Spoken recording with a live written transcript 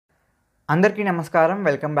Andarki namaskaram,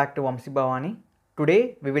 welcome back to Vamsi Bhavani.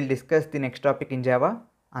 Today we will discuss the next topic in Java.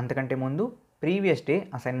 Antakante mundu previous day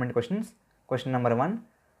assignment questions. Question number 1.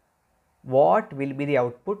 What will be the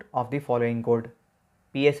output of the following code?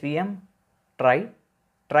 PSVM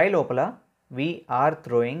try lopala we are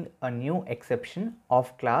throwing a new exception of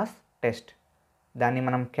class test. దాన్ని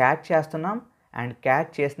మనం catch చేస్తున్నాం and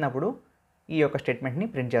catch చేసినప్పుడు ఈ యొక్క స్టేట్మెంట్ని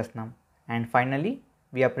print చేస్తున్నాం and finally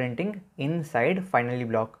we are printing inside finally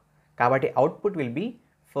black. కాబట్టి output will be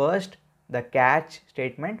first the catch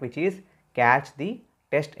statement which is catch the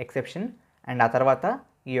test exception and ఆ తర్వాత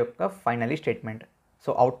ఈ యొక్క finally statement. So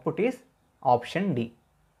output is option D.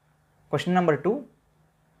 Question number 2.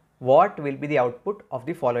 What will be the output of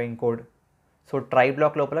the following code? So try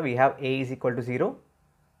black లోపల we have a is equal to 0,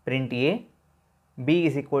 print a, b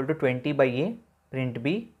is equal to 20 by a, print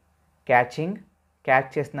b, catch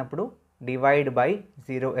చేసినప్పుడు divide by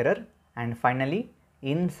 0 error and finally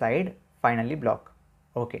inside finally black.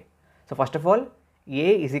 Okay, so first of all a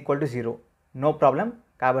is equal to 0, no problem,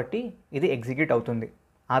 కాబట్టి ఇది execute అవుతుంది.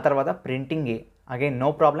 ఆ తర్వాత printing a, again no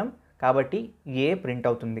problem, కాబట్టి a print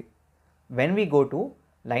అవుతుంది. When we go to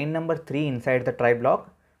line number 3 inside the try black,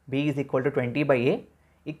 b is equal to 20 by a,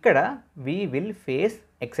 ఇక్కడ we will face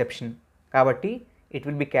exception, కాబట్టి it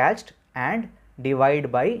will be cached and divide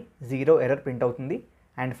by 0 error print అవుతుంది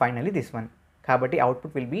and finally this one. కాబట్టి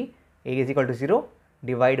output will be a is equal to 0,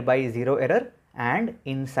 divide by 0 error and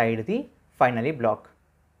inside the finally block.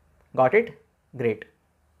 Got it? Great.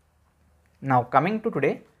 Now coming to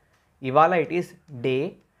today, ivala it is day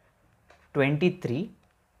 23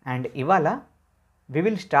 and ivala we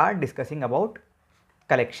will start discussing about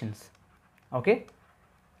collections. Okay,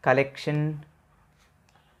 collection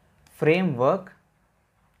framework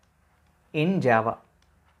in Java.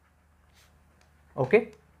 Okay,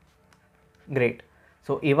 great.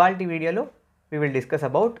 So ivalti video lo we will discuss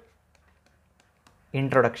about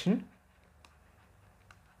introduction.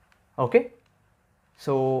 Okay,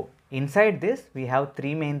 so inside this we have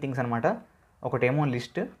three main things anamata. ఒకటేమో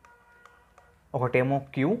list, ఒకటేమో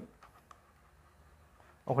queue,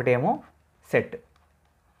 ఒకటేమో set.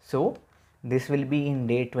 So this will be in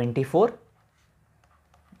day 24,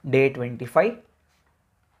 day 25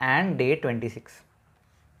 and day 26.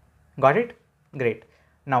 Got it? Great.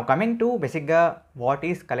 Now coming to basically what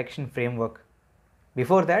is collection framework.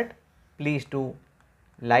 Before that, please do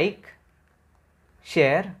like,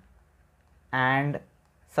 share and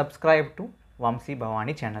subscribe to Vamsi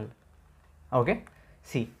Bhavani channel. Okay,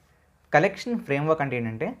 see, collection framework అంటే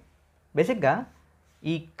ఏంటంటే బేసిక్గా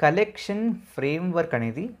ఈ collection framework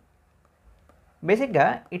అనేది బేసిక్గా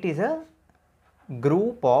it is a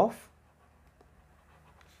group of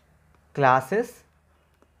classes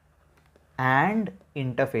and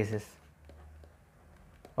interfaces.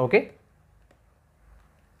 Okay,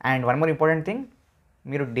 and one more important thing,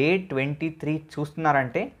 మీరు day 23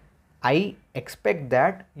 చూస్తున్నారంటే I expect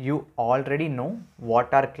that you already know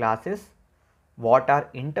what are classes, what are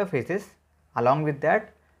interfaces, along with that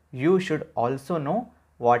you should also know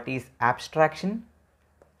what is abstraction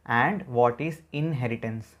and what is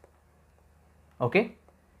inheritance. Okay,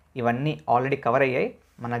 ఇవన్నీ already cover అయ్యాయి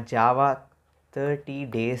మన Java 30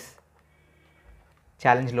 days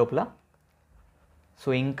challenge లోపల. So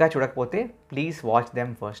ఇంకా చూడకపోతే please watch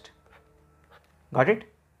them first. Got it?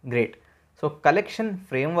 Great. So collection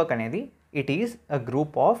framework అనేది it is a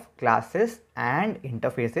group of classes and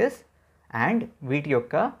interfaces and వీటి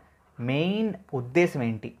యొక్క main ఉద్దేశం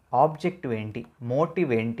ఏంటి, ఆబ్జెక్టివ్ ఏంటి, మోటివ్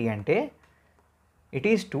ఏంటి అంటే it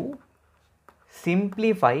is to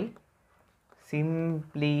simplify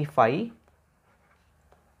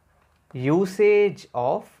usage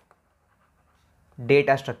of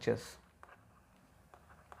data structures.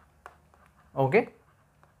 Okay,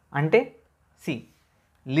 అంటే C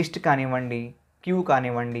list కానివ్వండి, క్యూ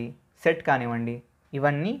కానివ్వండి, సెట్ కానివ్వండి,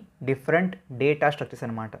 ఇవన్నీ డిఫరెంట్ డేటా స్ట్రక్చర్స్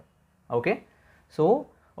అనమాట. ఓకే, సో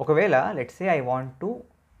ఒకవేళ let's say I want to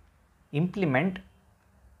implement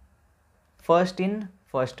first in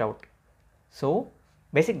first out. So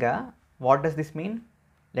బేసిక్గా what does this mean?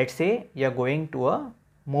 Let's say you are going to a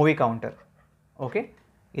movie counter. Okay,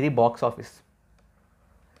 ఇది box office.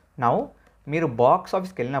 Now మీరు box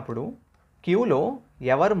ఆఫీస్కి వెళ్ళినప్పుడు క్యూలో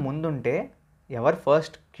ఎవరు ముందుంటే, ఎవరు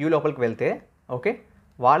first queue లోపలికి వెళ్తే ఓకే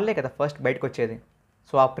వాళ్ళే కదా ఫస్ట్ బయటకు వచ్చేది.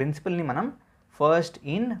 సో ఆ ప్రిన్సిపల్ని మనం ఫస్ట్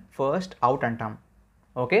ఇన్ ఫస్ట్ అవుట్ అంటాం.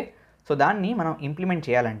 ఓకే, సో దాన్ని మనం ఇంప్లిమెంట్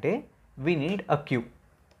చేయాలంటే వీ నీడ్ అ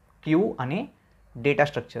క్యూ అనే డేటా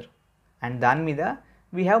స్ట్రక్చర్ అండ్ దాని మీద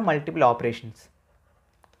we have multiple operations.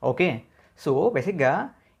 Okay, so బేసిక్గా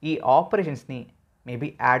ఈ ఆపరేషన్స్ని మేబీ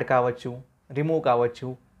యాడ్ కావచ్చు, రిమూవ్ కావచ్చు,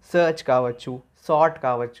 సెర్చ్ కావచ్చు, సార్ట్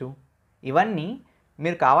కావచ్చు, ఇవన్నీ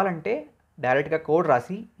మీరు కావాలంటే డైరెక్ట్గా కోడ్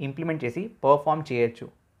రాసి ఇంప్లిమెంట్ చేసి పర్ఫామ్ చేయొచ్చు.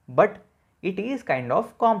 But it is kind of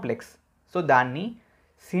complex. So దాన్ని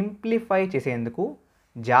సింప్లిఫై చేసేందుకు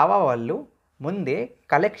జావా వాళ్ళు ముందే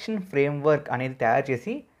కలెక్షన్ ఫ్రేమ్వర్క్ అనేది తయారు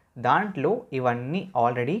చేసి దాంట్లో ఇవన్నీ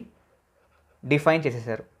ఆల్రెడీ డిఫైన్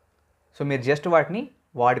చేసేసారు. సో మీరు జస్ట్ వాటిని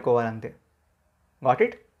వాడుకోవాలంతే. Got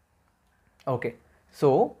it? ఓకే. సో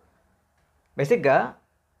బేసిక్గా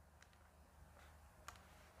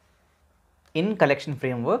in collection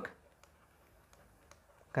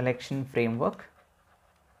framework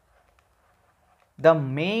the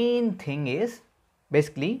main thing is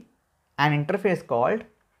basically an interface called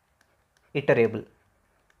iterable.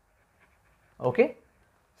 Okay,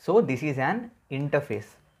 so this is an interface.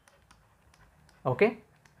 Okay,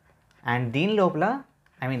 and దీని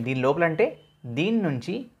లోపల అంటే దీని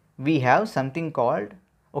నుంచి we have something called,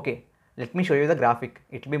 okay, let me show you the graphic,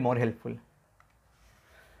 it will be more helpful.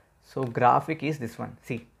 So graphic is this one.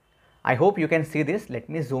 See, I hope you can see this. Let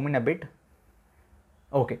me zoom in a bit.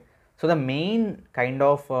 Okay, so the main kind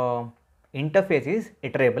of interface is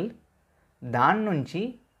iterable. దాని నుంచి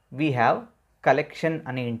we have collection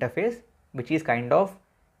అనే interface which is kind of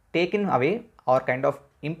taken away or kind of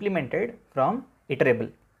implemented from iterable.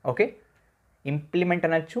 Okay, implement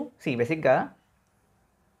అనొచ్చు. See, basically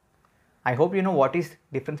I hope you know what is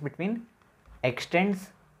difference between extends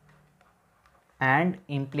and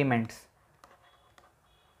implements.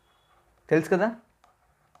 తెలుసు కదా?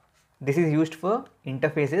 This is used for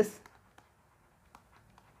interfaces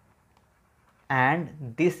and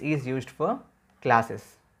this is used for classes.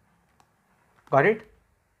 Got it?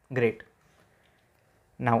 Great.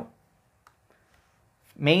 Now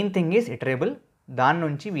main thing is iterable. దాని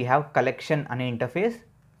నుంచి we have collection అనే interface.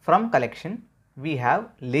 From collection we have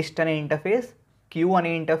list అనే interface, queue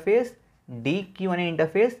అనే interface, dq అనే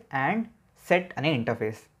interface and set అనే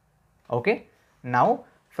interface. Okay, now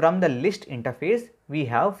from the list interface we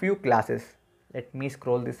have few classes. Let me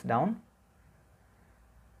scroll this down.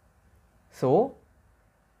 So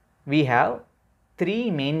we have three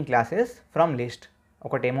main classes from list.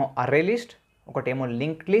 ఒకటేమో array list, ఒకటేమో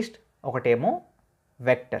linked list, ఒకటేమో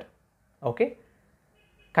vector. Okay,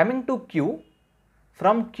 coming to queue,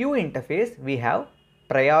 from queue interface we have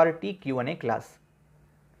priority queue అనే class.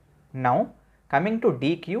 Now coming to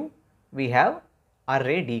dq we have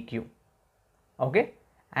array dq. Okay,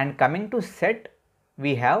 and coming to set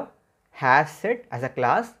we have hash set as a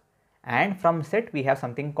class, and from set we have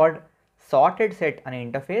something called sorted set అనే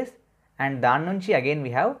interface, and దాని నుంచి again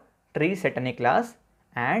we have tree set అనే class,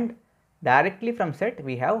 and directly from set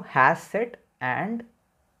we have hash set and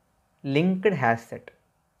linked hash set.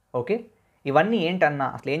 Okay, ఇవన్నీ ఏంటన్నా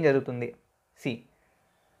అసలు ఏం జరుగుతుంది? C,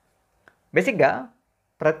 బేసిక్గా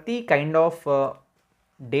ప్రతి kind of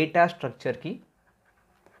data స్ట్రక్చర్కి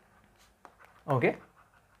okay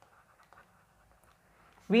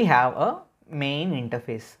we have a main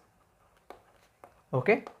interface.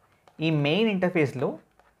 Okay, ఈ మెయిన్ ఇంటర్ఫేస్లో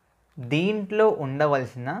దీంట్లో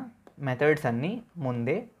ఉండవలసిన మెథడ్స్ అన్నీ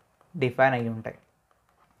ముందే డిఫైన్ అయ్యి ఉంటాయి.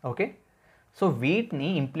 ఓకే, సో వీటిని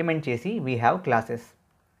ఇంప్లిమెంట్ చేసి we have classes.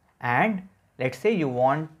 And let's say you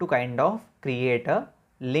want to kind of create a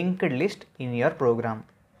linked list in your programme.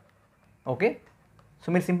 Okay, so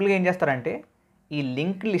మీరు సింపుల్గా ఏం చేస్తారంటే ఈ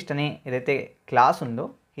లింక్డ్ లిస్ట్ అనే ఏదైతే క్లాస్ ఉందో,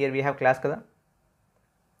 హియర్ వీ హ్యావ్ క్లాస్ కదా,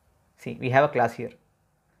 C we have a class here.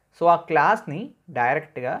 So ఆ క్లాస్ని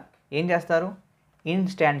డైరెక్ట్గా ఏం చేస్తారు,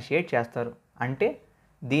 ఇన్స్టాన్షియేట్ చేస్తారు, అంటే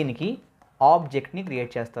దీనికి ఆబ్జెక్ట్ని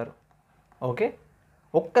క్రియేట్ చేస్తారు. ఓకే,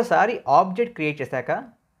 ఒక్కసారి ఆబ్జెక్ట్ క్రియేట్ చేశాక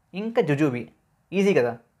ఇంకా జుజుబీ ఈజీ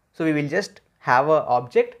కదా. So we will just have a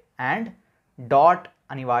object and dot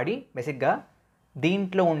అని వాడి బేసిక్గా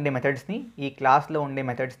దీంట్లో ఉండే మెథడ్స్ని, ఈ క్లాస్లో ఉండే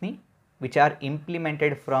మెథడ్స్ని which are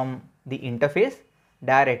implemented from the interface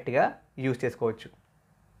డైరెక్ట్గా యూజ్ చేసుకోవచ్చు.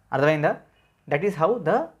 అర్థమైందా? That is how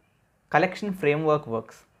the collection framework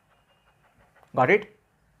works. Got it?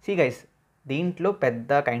 See guys, దీంట్లో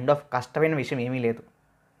పెద్ద కైండ్ ఆఫ్ కష్టమైన విషయం ఏమీ లేదు.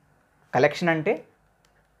 కలెక్షన్ అంటే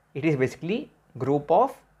it is basically group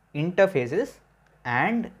of interfaces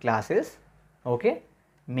and classes. Okay,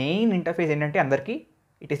 main interface ఏంటంటే అందరికీ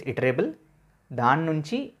ఇట్ ఈస్ ఇటరేబుల్. దాని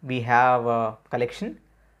నుంచి వీ హ్యావ్ కలెక్షన్.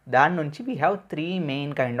 దాని నుంచి we have three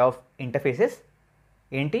main kind of interfaces.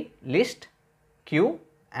 ఏంటి? List, Q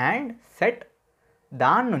and set.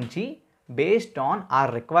 దాని నుంచి based on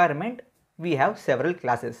are requirement we have several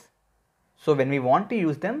classes. So when we want to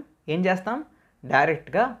use them ఏం చేస్తాం,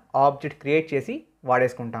 డైరెక్ట్గా ఆబ్జెక్ట్ క్రియేట్ చేసి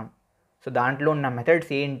వాడేసుకుంటాం. So దాంట్లో ఉన్న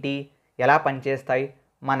మెథడ్స్ ఏంటి, ఎలా పనిచేస్తాయి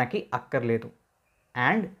మనకి అక్కర్లేదు.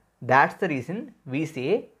 And that's the reason we say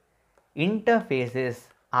interfaces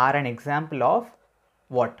are an example of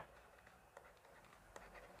what?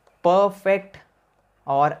 Perfect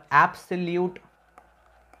are absolute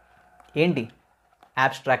ఏంటి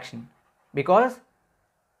అబ్స్ట్రాక్షన్. బికాస్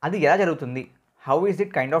అది ఎలా జరుగుతుంది, how is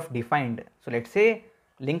it kind of defined. So let's say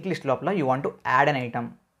link list లోపల you want to add an item.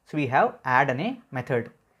 So we have add అనే method.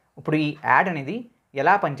 ఇప్పుడు ఈ add అనేది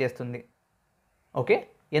ఎలా పనిచేస్తుంది, ఓకే,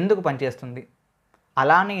 ఎందుకు పనిచేస్తుంది,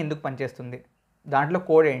 అలానే ఎందుకు పనిచేస్తుంది, దాంట్లో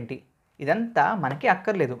కోడ్ ఏంటి, ఇదంతా మనకి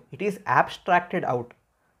అక్కర్లేదు. It is abstracted out.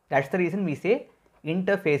 That's the reason we say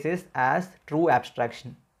interfaces as true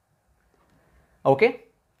abstraction. Okay,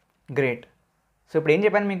 great. So ఇప్పుడు ఏం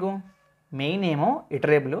చెప్పాను మీకు, మెయిన్ ఏమో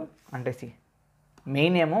ఇటరేబుల్ అంటే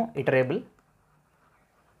మెయిన్ ఏమో ఇటరేబుల్,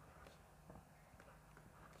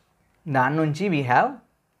 దాని నుంచి వీ హ్యావ్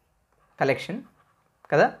కలెక్షన్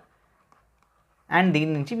కదా, అండ్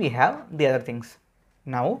దీని నుంచి we have the other things.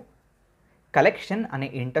 Now collection అనే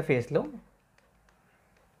ఇంటర్ఫేస్లో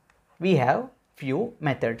we have few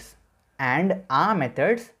methods, and ఆ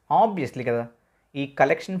మెథడ్స్ ఆబ్వియస్లీ కదా ఈ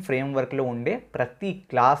కలెక్షన్ ఫ్రేమ్వర్క్లో ఉండే ప్రతి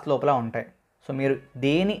క్లాస్ లోపల ఉంటాయి. సో మీరు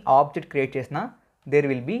దేని ఆబ్జెక్ట్ క్రియేట్ చేసినా there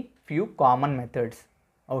will be few common methods.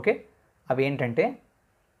 Okay, అవి ఏంటంటే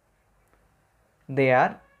they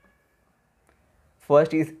are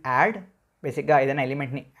first is add, బేసిక్గా ఏదైనా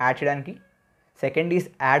ఎలిమెంట్ని యాడ్ చేయడానికి. సెకండ్ ఈజ్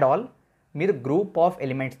యాడ్ ఆల్, మీరు గ్రూప్ ఆఫ్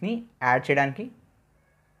ఎలిమెంట్స్ని యాడ్ చేయడానికి.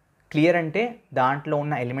 క్లియర్ అంటే దాంట్లో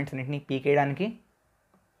ఉన్న ఎలిమెంట్స్ అన్నింటినీ పీకేయడానికి.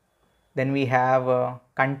 దెన్ వీ హ్యావ్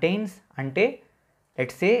కంటైన్స్, అంటే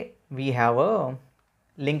let's say we have a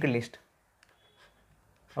linked list.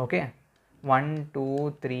 Okay, 1 2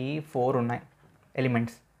 3 4 ఉన్నాయి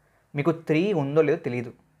ఎలిమెంట్స్, మీకు 3 ఉందో లేదో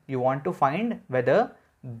తెలియదు. You want to find whether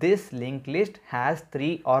this link list has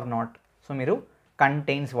 3 are not. So మీరు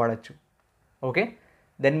కంటైన్స్ వాడచ్చు. Okay,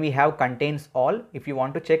 then we have contains all if you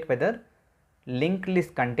want to check whether link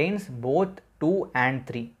list contains both 2 and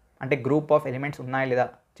 3, అంటే group of elements ఉన్నాయా లేదా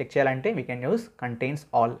check చేయాలంటే we can use contains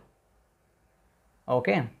all.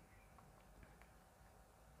 Okay,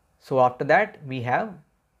 so after that we have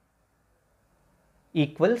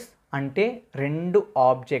equals, అంటే రెండు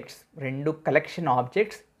objects, రెండు collection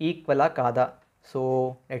objects ఈక్వలా కాదా. So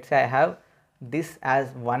let's I have this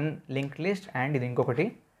as 1 link list and ఇది ఇంకొకటి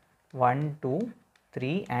 1 2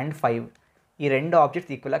 3 and 5. ఈ రెండు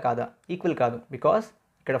ఆబ్జెక్ట్స్ ఈక్వలా కాదా, ఈక్వల్ కాదు, బికాస్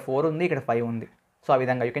ఇక్కడ 4 ఉంది, ఇక్కడ 5 ఉంది. సో ఆ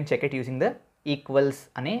విధంగా you can check it using the equals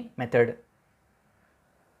అనే మెథడ్.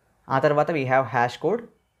 ఆ తర్వాత we have hash code.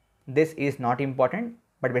 This is not important,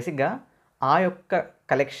 but బేసిక్గా ఆ యొక్క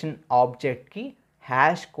కలెక్షన్ ఆబ్జెక్ట్కి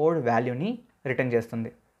హ్యాష్ కోడ్ వాల్యూని రిటర్న్ చేస్తుంది.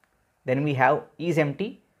 Then we have is empty.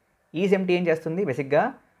 Is empty ఏం చేస్తుంది, బేసిక్గా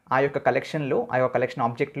ఆ యొక్క కలెక్షన్లో, ఆ యొక్క collection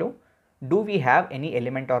ఆబ్జెక్ట్లో do we have any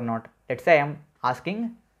element are not. Let's say I'm asking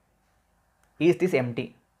is this empty.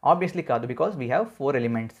 Obviously కాదు, because we have 4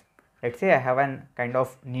 elements. Let's say I have an kind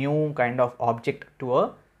of new kind of object to a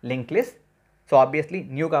link list. So obviously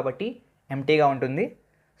new కాబట్టి ఎంప్టీగా ఉంటుంది.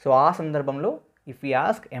 So ఆ సందర్భంలో if you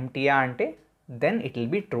ask ఎంప్టీయా అంటే then it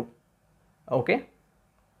will be true. Okay,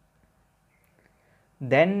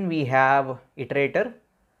 then we have iterator.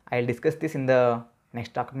 I will discuss this in the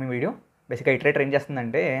next upcoming video. బేసిక్గా iterator ఏం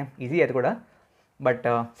చేస్తుందంటే easy అది కూడా, బట్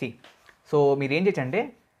సో మీరు ఏం చేయొచ్చు అంటే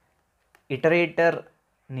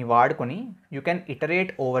ఇటరేటర్ని వాడుకొని you can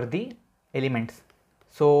iterate over the elements.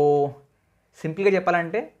 So సింపుల్గా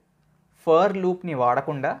చెప్పాలంటే ఫర్ లూప్ని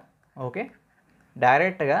వాడకుండా, ఓకే,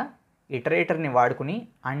 డైరెక్ట్గా ఇటరేటర్ని వాడుకుని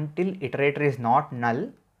until iterator is not null,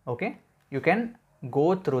 okay, you can go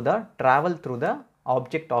through the travel through the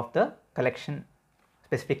object of the collection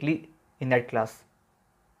specifically in that class.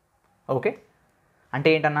 Okay, అంటే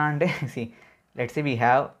ఏంటన్నా అంటే let's say we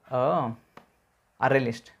have a array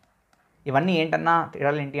list. ఇవన్నీ ఏంటన్నా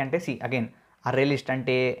తేడాలు ఏంటి అంటే అగైన్ array list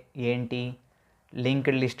అంటే ఏంటి,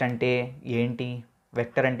 linked list అంటే ఏంటి,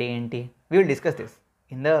 వెక్టర్ అంటే ఏంటి, we will discuss this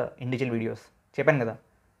in the individual videos. చెప్పాను కదా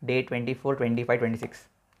డే 24 25 26.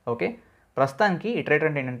 ఓకే, ప్రస్తుతానికి ఇటరేటర్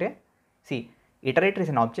అంటే ఏంటంటే iterator is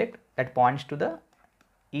an object that points to the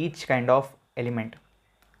each kind of element.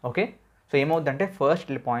 Okay, so ఏమవుతుందంటే first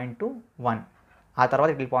it will point to 1, ఆ తర్వాత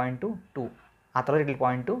ఇట్ విల్ పాయింట్ టు 2, ఆ తర్వాత it will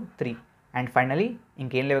point to 3, and finally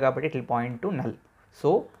ఇంకేం లేవు కాబట్టి it will point to null.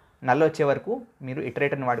 So null వచ్చే వరకు మీరు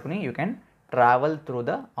ఇటరేటర్ని వాడుకుని you can travel through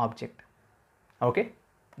the object. Okay,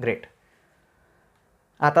 great.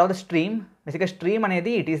 ఆ తర్వాత స్ట్రీమ్. బేసిక్గా స్ట్రీమ్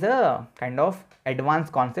అనేది it is a kind of advance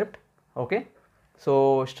concept. Okay, so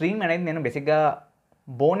stream అనేది నేను బేసిక్గా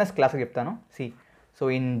బోనస్ క్లాస్కి చెప్తాను. So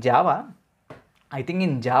in Java, I think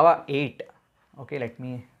in Java 8, okay, let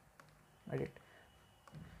me write it.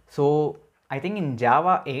 So I think in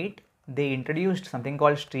Java 8 they introduced something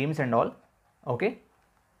called streams and all. Okay,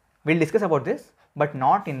 we'll discuss about this, but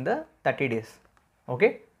not in the 30 days.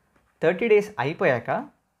 Okay, 30 days అయిపోయాక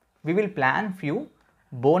we will plan few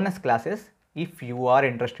bonus classes if you are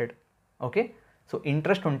interested. Okay, so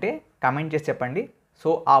interest ఉంటే comment చేసి చెప్పండి. So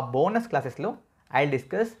ఆ bonus క్లాసెస్లో I will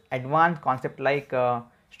discuss advance concept like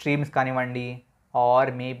streams కానివ్వండి, or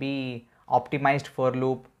maybe optimised for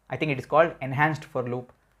loop, I think it is called enhanced for loop,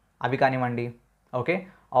 అవి కానివ్వండి. Okay,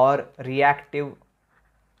 are reactive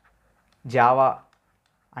Java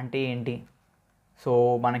అంటే ఏంటి, సో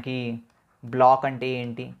మనకి బ్లాక్ అంటే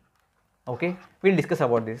ఏంటి. Okay, will discuss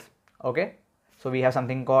about this. Okay, so we have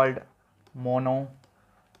something called mono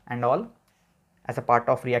and all as a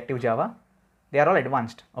part of reactive Java. They are all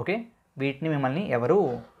advanced. Okay, వీటిని మిమ్మల్ని ఎవరు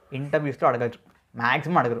ఇంటర్వ్యూస్లో అడగరు,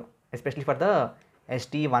 maximum అడగరు. Especially for the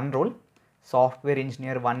ST1 role, software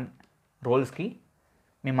engineer 1 రోల్స్కి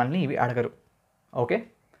మిమ్మల్ని ఇవి అడగరు. Okay,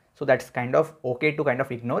 so that's kind of okay to kind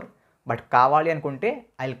of ignore, but కావాలి అనుకుంటే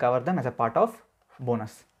I will cover them as a part of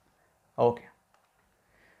bonus. Okay,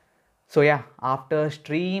 so yeah, after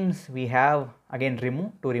streams we have again remove,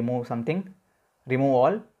 to remove something, remove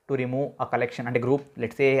all, to remove a collection అంటే group.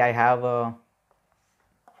 Let's say I have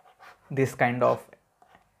this kind of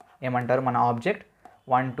ఏమంటారు మన object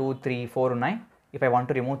 1 2 3 4 ఉన్నాయి. If I want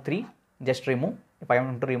to remove 3, just remove. If I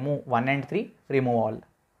want to remove 1 and 3, remove all.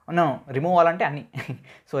 No, remove all అంటే అన్నీ.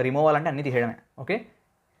 So remove all అంటే అన్నీ తీసేయడమే. Okay,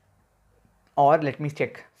 are let me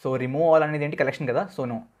check. So remove all అనేది ఏంటి, collection కదా. So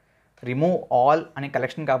no, remove all అనే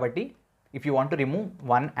collection కాబట్టి if you want to remove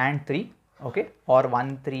 1 and 3, okay, are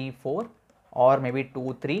 1 3 4, or maybe 2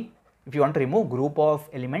 3, if you want to remove group of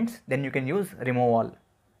elements, then you can use remove all.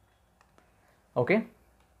 Okay,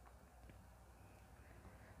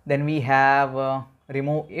 then we have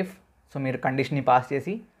remove if. So మీరు కండిషన్ని pass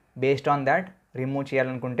చేసి based on that remove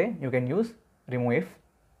చేయాలనుకుంటే you can use remove if.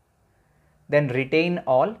 Then retain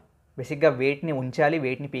all, బేసిక్గా వెయిట్ని ఉంచాలి,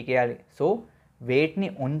 వెయిట్ని పీకేయాలి. So వెయిట్ని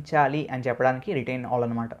ఉంచాలి అని చెప్పడానికి retain all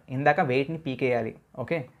అనమాట. ఇందాక వెయిట్ని పీకేయాలి.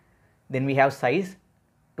 Okay, then we have size,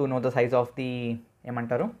 to know the size of the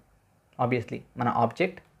ఏమంటారు ఆబ్వియస్లీ మన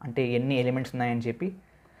ఆబ్జెక్ట్, అంటే ఎన్ని ఎలిమెంట్స్ ఉన్నాయని చెప్పి.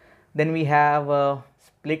 Then we have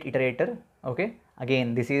split iterator. Okay, again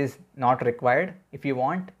this is not required. If you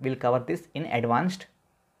want, we'll cover this in advanced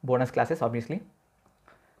bonus classes obviously.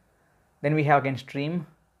 Then we have again stream,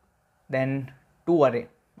 then to array.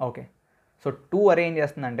 Okay, so to array ఏం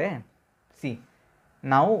చేస్తుందంటే, see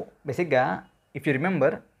now basically if you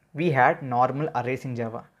remember we had normal arrays in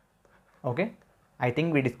Java. Okay, I think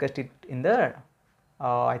we discussed it in the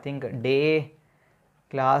I think day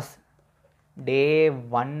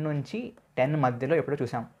 1 నుంచి 10 మధ్యలో ఎప్పుడో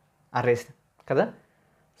చూసాం arrays కదా.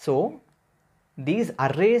 So these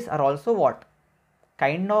arrays are also what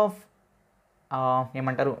kind of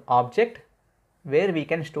ఏమంటారు object where we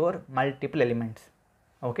can store multiple elements.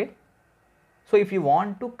 Okay, so if you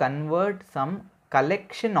want to convert some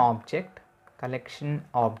collection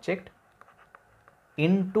object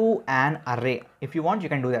into an array, if you want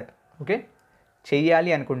you can do that. Okay,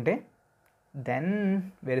 చెయ్యాలి అనుకుంటే then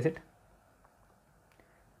where is it,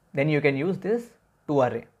 then you can use this to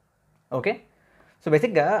array. Okay, so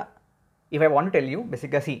బేసిక్గా if I want to tell you,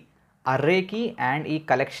 బేసిక్గా C అర్రేకి and ఈ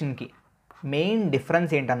కలెక్షన్కి main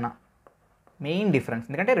difference ఏంటన్నా, main difference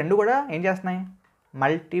ఎందుకంటే రెండు కూడా ఏం చేస్తున్నాయి,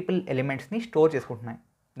 మల్టిపుల్ ఎలిమెంట్స్ని స్టోర్ చేసుకుంటున్నాయి.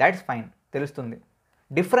 దాట్స్ ఫైన్, తెలుస్తుంది.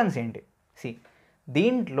 డిఫరెన్స్ ఏంటి, సి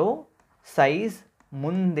దీంట్లో సైజ్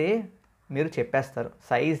ముందే మీరు చెప్పేస్తారు,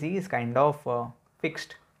 size is kind of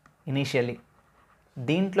fixed initially.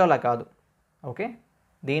 దీంట్లో అలా కాదు. ఓకే,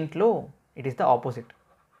 దీంట్లో ఇట్ ఈస్ ద ఆపోజిట్,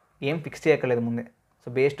 ఏం ఫిక్స్ చేయక్కర్లేదు ముందే. So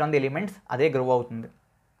based on the elements అదే గ్రో అవుతుంది.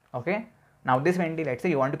 ఓకే, నా ఉద్దేశం ఏంటి, let's say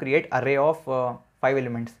you want to create array of 5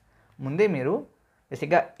 elements. ముందే మీరు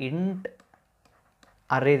బేసిక్గా ఇంట్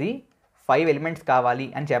అర్రేది 5 ఎలిమెంట్స్ కావాలి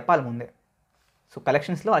అని చెప్పాలి ముందే. సో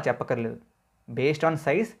కలెక్షన్స్లో అది చెప్పక్కర్లేదు, బేస్డ్ ఆన్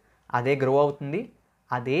సైజ్ అదే గ్రో అవుతుంది,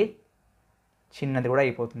 అదే చిన్నది కూడా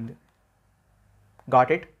అయిపోతుంది.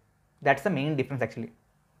 Got it, that's the main difference actually.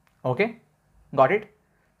 Okay, got it.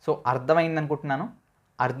 So అర్థమైంది అనుకుంటున్నాను.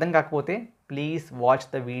 అర్థం కాకపోతే please watch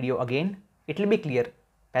the video again, it will be clear.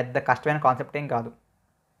 పెద్ద కష్టమైన కాన్సెప్ట్ ఏం కాదు.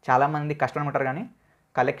 చాలామంది కష్టం అనుకుంటారు కానీ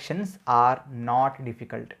collections are not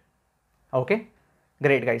difficult. Okay,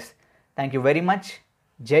 great guys, thank you very much.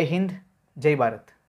 జై హింద్, జై భారత్.